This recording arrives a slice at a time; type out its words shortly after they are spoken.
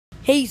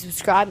Hey,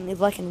 subscribe and leave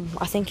a like, and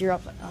I think you're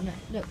upside down.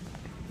 No.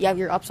 Yeah,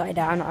 you're upside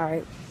down. All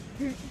right.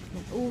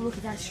 Oh, look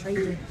at that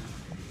stranger.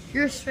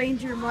 You're a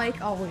stranger,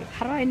 Mike. Oh, wait.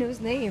 How do I know his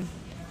name?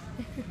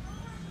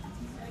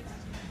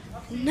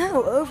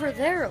 No, over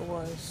there it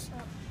was.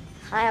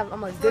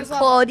 I'm a good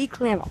quality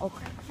clam.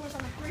 Okay.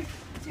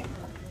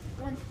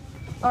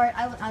 All right,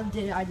 I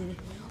did it.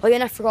 Oh, yeah,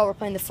 and I forgot we're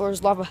playing the floor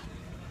is lava.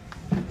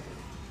 Oh,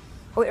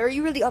 wait, are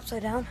you really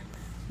upside down?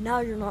 No,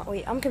 you're not.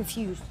 Wait, I'm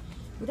confused.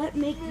 Would that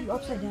make you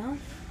upside down?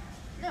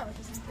 No, it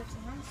doesn't make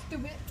upside down.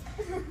 Stupid.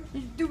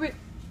 Stupid.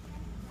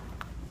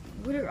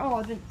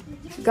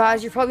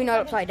 Guys, you're probably not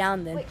upside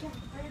down then. Wait,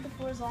 I did the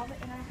floor is lava,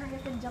 and I hurried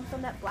up and jumped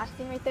on that black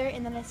thing right there,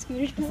 and then I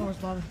scooted. The floor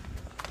is lava.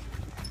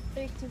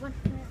 3, 2, 1.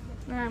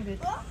 No, I'm good.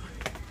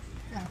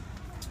 No.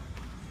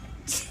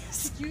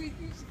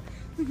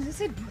 Look, this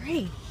said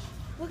break.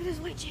 Look at this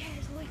white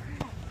chairs. Holy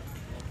crap.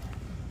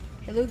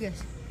 Hey,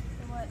 Lucas.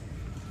 What?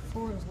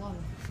 Floor is lava.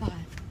 5,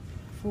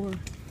 4,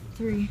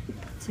 3,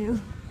 2,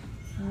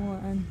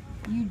 1.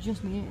 You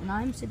just made it, and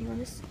I'm sitting on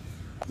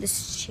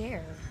this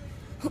chair.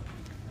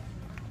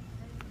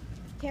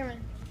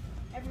 Cameron,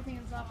 everything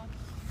is lava.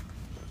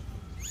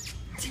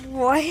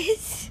 What?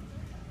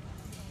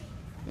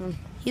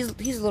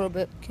 He's a little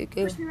bit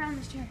cuckoo. Push me around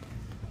this chair.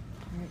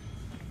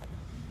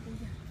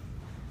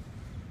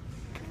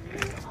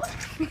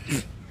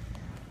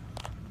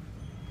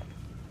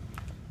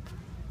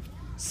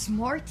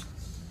 Smart.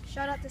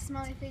 Shout out to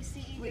Smiley Face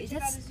CE. Wait,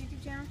 check out that's- his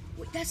YouTube channel.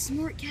 Wait, that's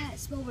Smart Cat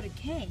spelled with a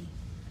K.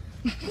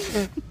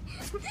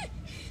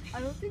 I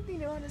don't think they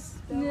know how to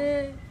spell.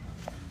 Nah.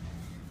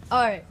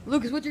 All right,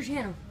 Lucas, what's your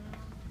channel?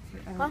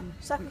 Huh?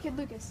 Soccer Kid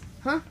Lucas.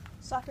 Huh?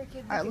 Soccer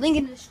Kid All right, Lucas. link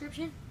in the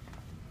description.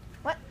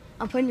 What?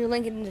 I'm putting your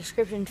link in the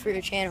description for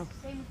your channel.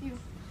 Same with you.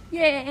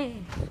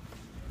 Yay!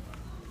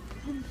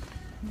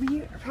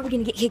 We are probably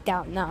gonna get kicked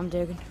out. No, I'm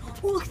joking.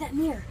 Oh, look at that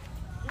mirror.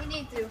 We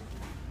need to.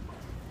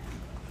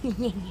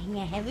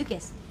 Hey,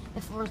 Lucas, the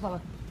floor is lava.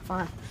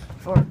 5,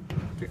 4,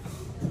 3,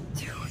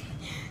 2.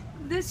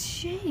 This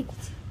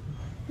shaked.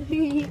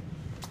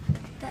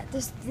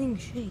 This thing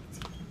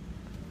shaked.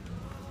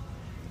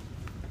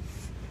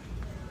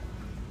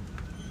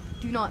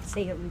 Do not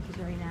say it, Lucas,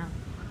 right now.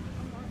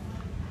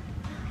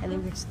 Hey,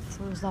 Lucas, the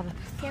floor is lava.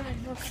 Cameron,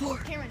 no. 4,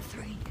 Cameron,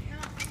 3.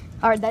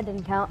 All right, that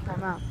didn't count.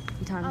 I'm out.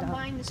 You timed I'm out.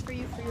 buying this for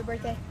you for your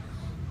birthday.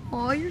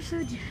 Oh, you're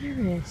so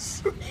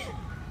generous.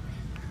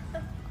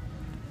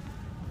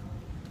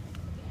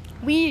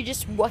 We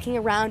just walking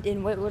around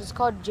in what is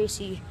called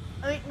JC.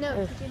 I mean,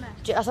 no, TJ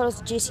Maxx. I thought it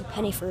was JC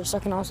Penney for a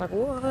second. I was like,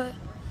 what?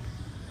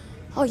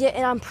 Oh yeah,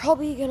 and I'm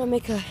probably gonna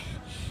make a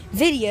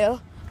video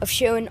of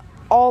showing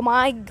all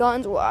my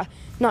guns. Well,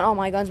 not all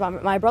my guns,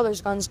 but my brother's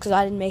guns, because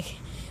I didn't make.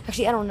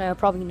 Actually, I don't know,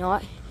 probably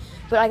not.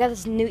 But I got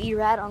this new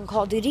ERAD on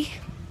Call of Duty,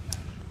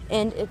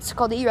 and it's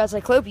called the ERAD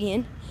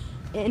Cyclopean.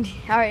 And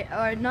all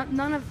right,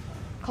 none of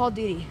Call of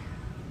Duty.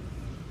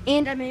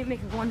 And I may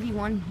make a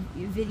 1v1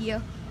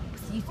 video.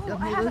 Oh,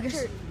 I have that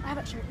shirt. I have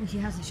that shirt. He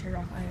has the shirt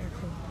off. Alright,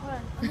 cool. Hold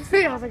on.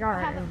 I was like,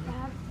 alright.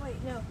 Wait,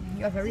 no.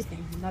 You have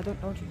everything. No,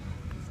 don't you?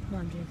 No,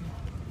 I'm joking.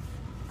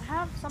 I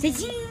have something.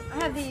 Zing. I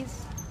have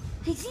these.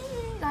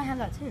 I have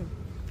that too.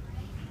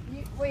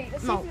 Wait,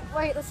 let's see. No.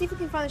 Let's see if we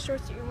can find the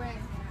shorts that you're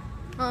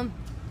wearing.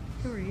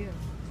 Who are you?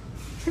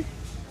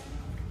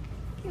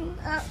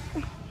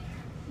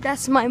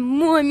 That's my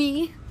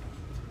mommy.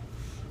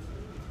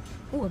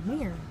 Oh, a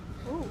mirror.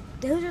 Ooh.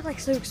 Those are like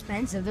so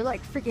expensive. They're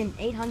like freaking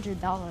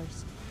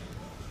 $800.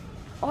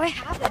 Oh, I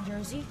have that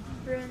jersey.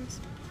 Bruins.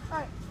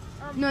 Alright.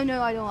 No,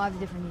 I don't. I have a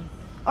different name.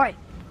 All right,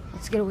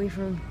 let's get away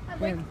from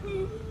Wait. him.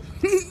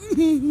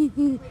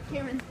 Wait,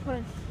 Cameron, hold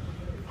on.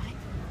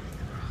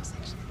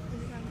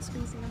 I'm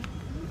squeezing them.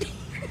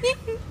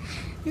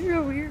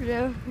 You're a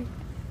weirdo.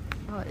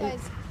 Oh,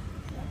 Guys,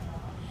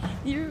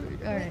 you're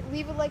all right.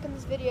 leave a like on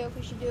this video if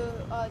we should do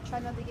try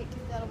not to get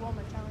kicked out of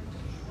Walmart challenge.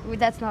 Wait,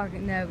 that's not.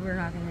 No, we're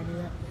not gonna do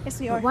that. Yes,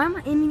 we But are. why am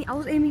I aiming? I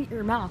was aiming at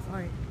your mouth. All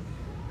right.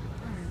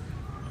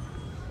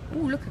 Oh,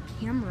 look,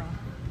 a camera.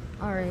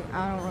 All right,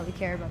 I don't really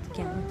care about the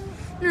camera.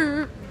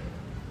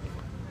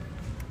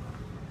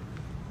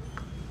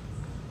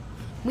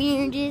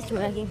 We're just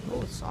working.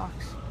 Oh,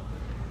 socks.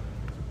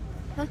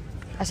 Huh?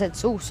 I said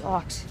so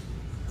socks.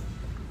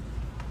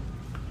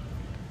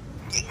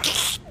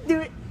 Do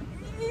it.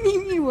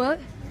 What?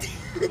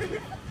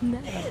 No.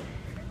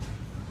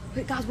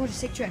 Wait, guys, what a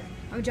sick trick.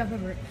 I'm gonna jump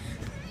over it.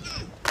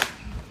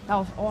 That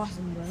was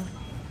awesome, bro.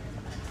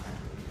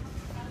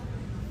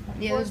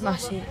 Yeah, this is my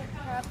seat.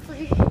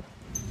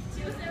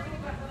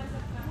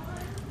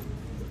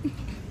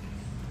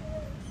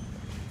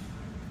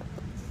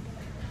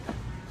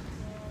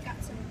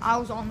 I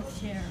was on the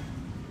chair.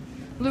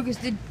 Lucas,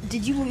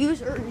 did you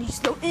lose or are you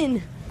still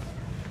in?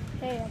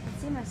 Hey, I can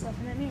see myself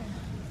in that mirror.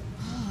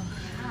 Oh,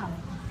 how?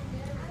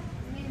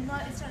 I mean,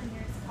 it's not in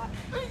here. It's hot.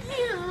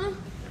 Yeah.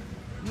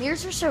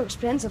 Mirrors are so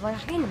expensive. Like, I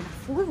can't even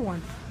afford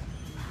one.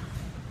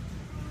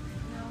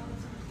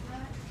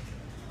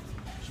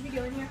 Should we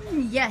go in here?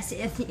 Yes,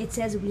 it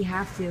says we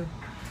have to. It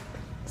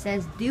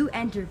says, do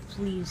enter,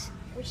 please.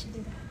 We should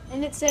do that.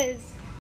 And it says